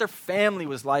 according to what their family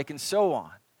was like, and so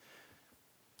on.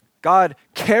 God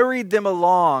carried them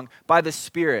along by the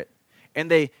Spirit. And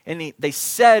they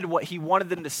said what he wanted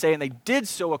them to say, and they did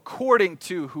so according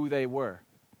to who they were.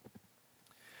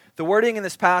 The wording in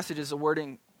this passage is a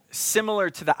wording similar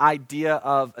to the idea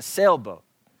of a sailboat.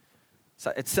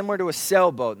 So it's similar to a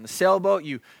sailboat. In the sailboat,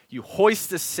 you hoist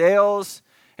the sails,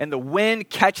 and the wind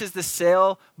catches the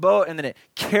sailboat, and then it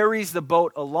carries the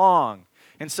boat along.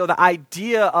 And so the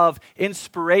idea of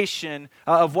inspiration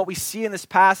of what we see in this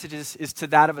passage is to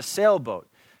that of a sailboat.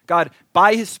 God,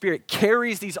 by his Spirit,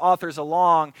 carries these authors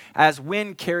along as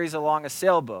wind carries along a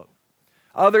sailboat.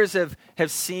 Others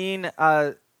have seen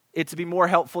it to be more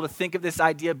helpful to think of this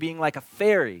idea being like a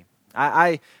ferry.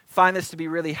 I find this to be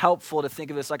really helpful to think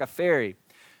of this like a ferry.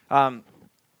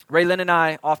 Raylyn and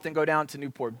I often go down to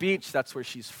Newport Beach. That's where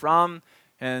she's from.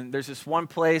 And there's this one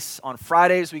place on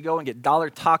Fridays we go and get dollar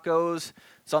tacos.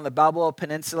 It's on the Balboa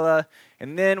Peninsula.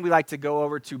 And then we like to go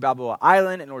over to Balboa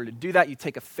Island. In order to do that, you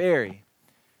take a ferry.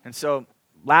 And so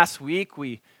last week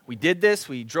we did this.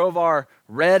 We drove our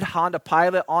red Honda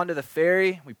Pilot onto the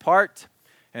ferry. We parked,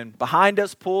 and behind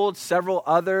us pulled several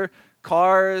other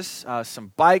cars.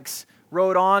 Some bikes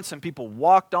rode on. Some people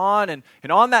walked on. And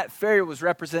on that ferry was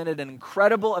represented an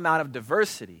incredible amount of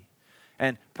diversity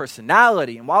and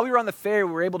personality. And while we were on the ferry,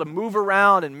 we were able to move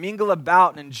around and mingle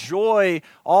about and enjoy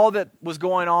all that was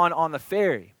going on the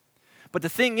ferry. But the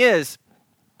thing is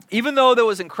even though there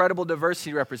was incredible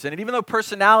diversity represented, even though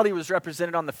personality was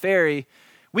represented on the ferry,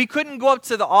 we couldn't go up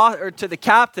to the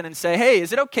captain and say, hey,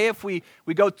 is it okay if we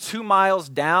go 2 miles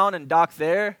down and dock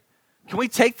there? Can we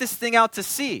take this thing out to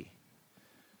sea?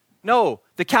 No,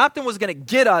 the captain was going to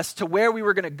get us to where we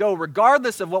were going to go,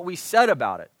 regardless of what we said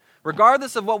about it,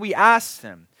 regardless of what we asked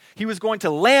him. He was going to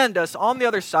land us on the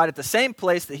other side at the same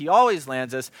place that he always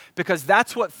lands us, because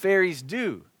that's what ferries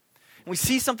do. And we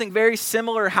see something very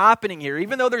similar happening here.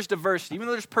 Even though there's diversity, even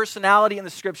though there's personality in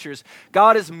the scriptures,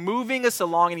 God is moving us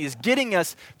along and he is getting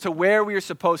us to where we are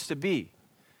supposed to be.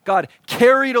 God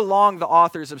carried along the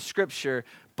authors of scripture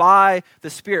by the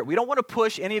Spirit. We don't want to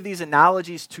push any of these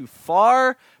analogies too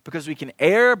far because we can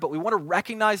err, but we want to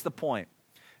recognize the point.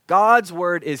 God's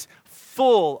word is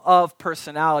full of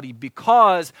personality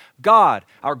because God,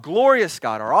 our glorious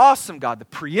God, our awesome God, the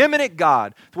preeminent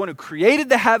God, the one who created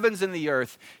the heavens and the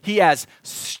earth, he has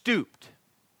stooped.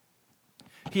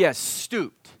 He has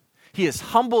stooped. He has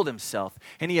humbled himself,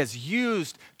 and he has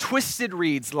used twisted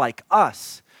reeds like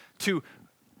us to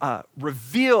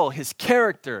reveal his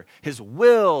character, his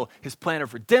will, his plan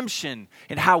of redemption,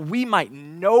 and how we might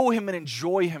know him and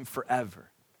enjoy him forever.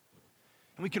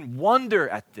 And we can wonder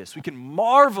at this. We can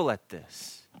marvel at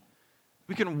this.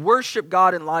 We can worship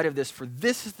God in light of this, for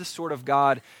this is the sort of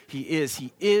God he is.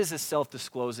 He is a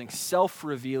self-disclosing,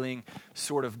 self-revealing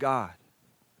sort of God.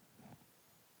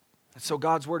 And so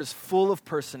God's word is full of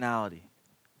personality,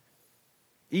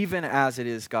 even as it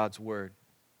is God's word.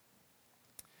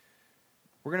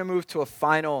 We're going to move to a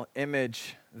final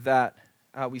image that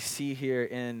we see here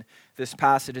in this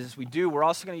passage. As we do, we're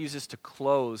also going to use this to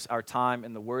close our time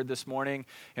in the Word this morning,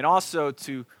 and also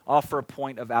to offer a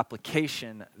point of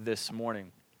application this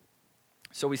morning.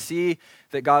 So we see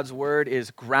that God's Word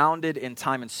is grounded in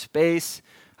time and space.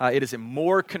 It is a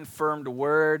more confirmed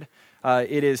Word.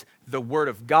 It is the Word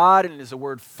of God, and it is a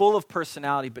Word full of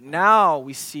personality. But now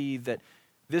we see that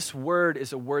this Word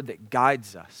is a Word that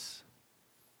guides us.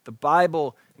 The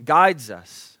Bible guides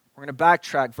us. We're going to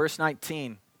backtrack, verse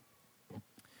 19.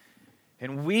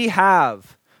 And we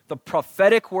have the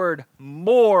prophetic word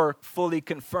more fully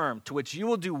confirmed, to which you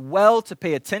will do well to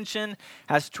pay attention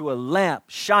as to a lamp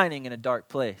shining in a dark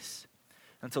place,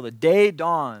 until the day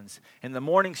dawns and the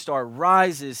morning star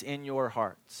rises in your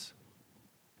hearts.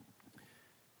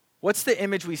 What's the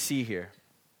image we see here?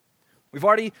 We've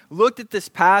already looked at this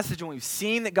passage and we've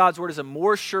seen that God's word is a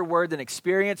more sure word than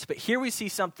experience, but here we see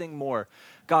something more.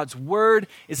 God's word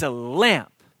is a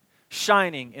lamp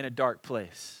shining in a dark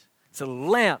place. It's a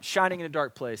lamp shining in a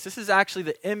dark place. This is actually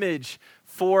the image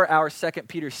for our 2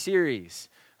 Peter series.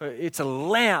 It's a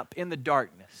lamp in the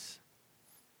darkness.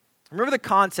 Remember the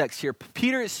context here.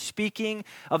 Peter is speaking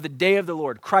of the day of the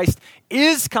Lord. Christ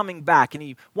is coming back, and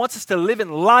he wants us to live in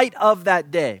light of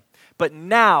that day. But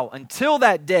now, until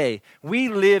that day, we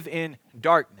live in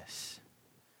darkness.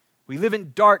 We live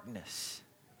in darkness.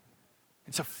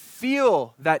 And so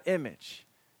feel that image.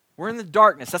 We're in the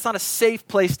darkness. That's not a safe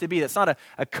place to be. That's not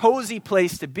a cozy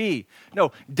place to be.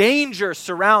 No, danger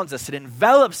surrounds us. It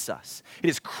envelops us. It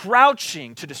is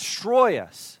crouching to destroy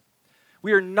us.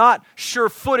 We are not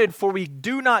sure-footed, for we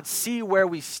do not see where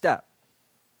we step.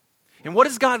 And what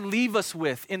does God leave us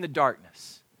with in the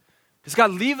darkness? Does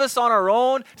God leave us on our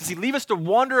own? Does he leave us to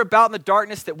wander about in the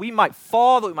darkness that we might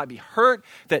fall, that we might be hurt,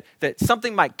 that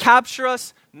something might capture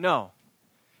us? No.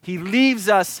 He leaves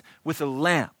us with a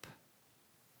lamp.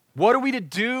 What are we to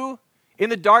do in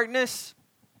the darkness?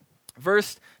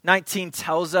 Verse 19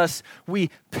 tells us we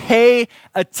pay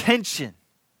attention.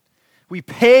 We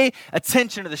pay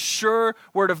attention to the sure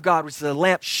word of God, which is a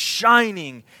lamp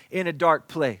shining in a dark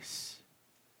place.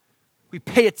 We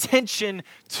pay attention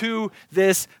to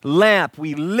this lamp.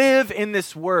 We live in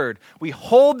this word. We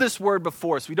hold this word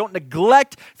before us. We don't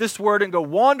neglect this word and go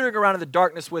wandering around in the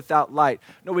darkness without light.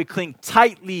 No, we cling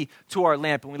tightly to our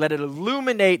lamp and we let it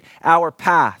illuminate our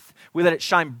path. We let it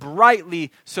shine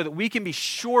brightly so that we can be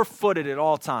sure-footed at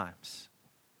all times.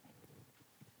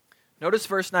 Notice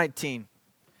verse 19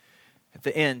 at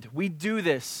the end. We do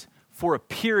this for a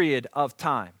period of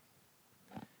time.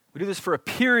 We do this for a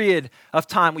period of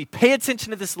time. We pay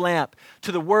attention to this lamp,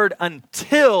 to the word,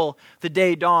 until the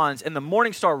day dawns and the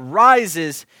morning star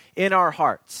rises in our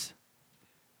hearts.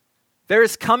 There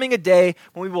is coming a day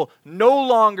when we will no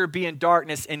longer be in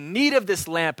darkness, in need of this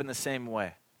lamp in the same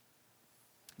way.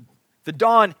 The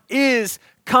dawn is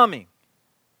coming.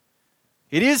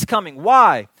 It is coming.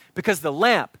 Why? Because the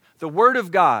lamp, the word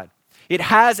of God, it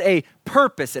has a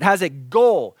purpose. It has a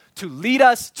goal to lead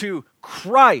us to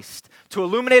Christ, to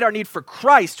illuminate our need for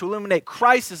Christ, to illuminate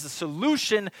Christ as the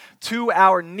solution to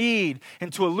our need,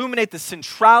 and to illuminate the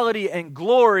centrality and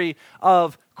glory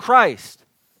of Christ.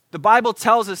 The Bible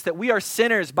tells us that we are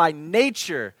sinners by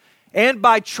nature and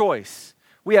by choice.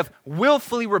 We have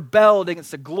willfully rebelled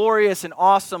against a glorious and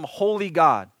awesome holy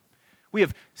God. We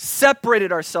have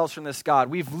separated ourselves from this God.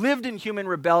 We've lived in human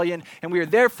rebellion, and we are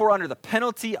therefore under the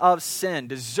penalty of sin,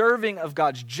 deserving of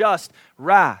God's just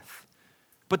wrath.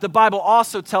 But the Bible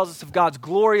also tells us of God's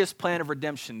glorious plan of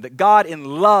redemption, that God in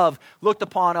love looked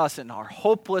upon us in our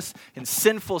hopeless and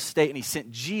sinful state, and he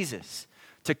sent Jesus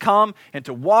to come and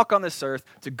to walk on this earth,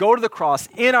 to go to the cross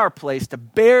in our place, to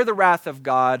bear the wrath of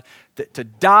God, to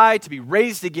die, to be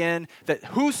raised again, that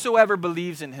whosoever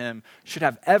believes in him should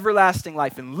have everlasting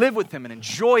life and live with him and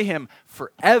enjoy him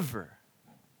forever.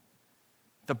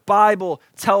 The Bible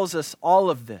tells us all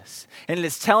of this, and it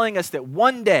is telling us that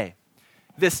one day,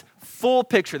 this full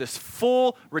picture, this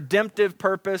full redemptive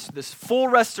purpose, this full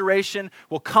restoration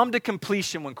will come to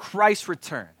completion when Christ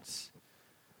returns.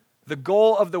 The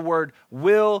goal of the word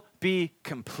will be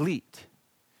complete,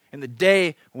 and the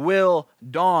day will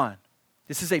dawn.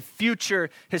 This is a future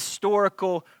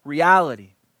historical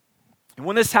reality. And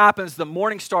when this happens, the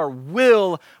morning star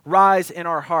will rise in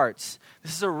our hearts.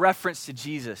 This is a reference to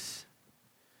Jesus.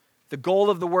 The goal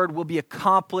of the word will be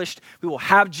accomplished. We will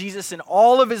have Jesus in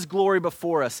all of his glory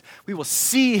before us. We will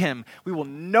see him. We will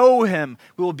know him.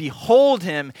 We will behold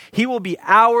him. He will be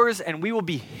ours, and we will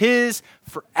be his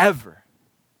forever.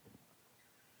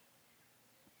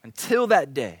 Until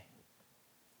that day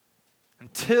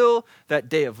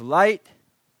of light,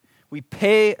 we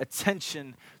pay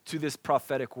attention to this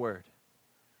prophetic word.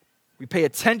 We pay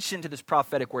attention to this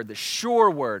prophetic word, the sure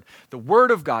word, the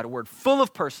word of God, a word full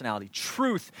of personality,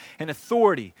 truth, and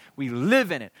authority. We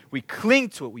live in it. We cling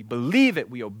to it. We believe it.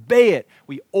 We obey it.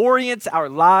 We orient our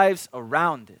lives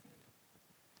around it.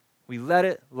 We let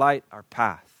it light our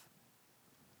path.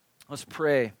 Let's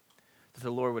pray that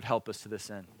the Lord would help us to this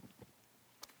end.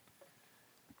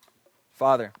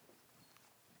 Father,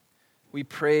 we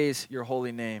praise your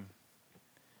holy name,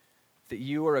 that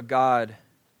you are a God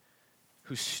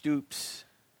who stoops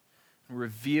and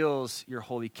reveals your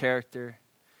holy character,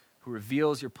 who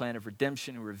reveals your plan of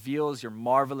redemption, who reveals your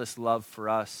marvelous love for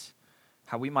us,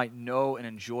 how we might know and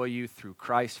enjoy you through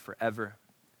Christ forever.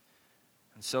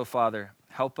 And so, Father,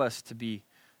 help us to be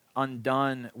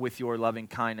undone with your loving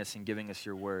kindness in giving us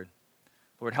your word.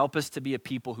 Lord, help us to be a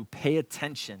people who pay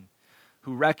attention,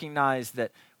 who recognize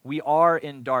that we are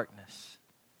in darkness.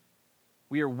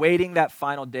 We are waiting that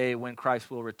final day when Christ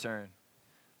will return.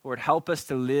 Lord, help us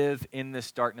to live in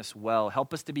this darkness well.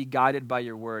 Help us to be guided by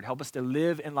your word. Help us to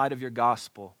live in light of your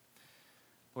gospel.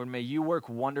 Lord, may you work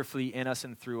wonderfully in us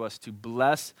and through us to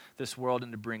bless this world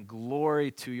and to bring glory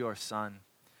to your Son.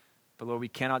 But Lord, we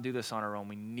cannot do this on our own.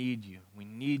 We need you. We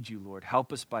need you, Lord.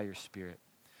 Help us by your Spirit.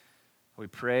 We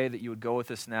pray that you would go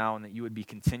with us now and that you would be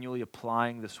continually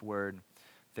applying this word,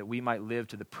 that we might live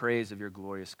to the praise of your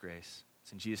glorious grace.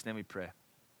 It's in Jesus' name we pray.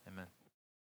 Amen.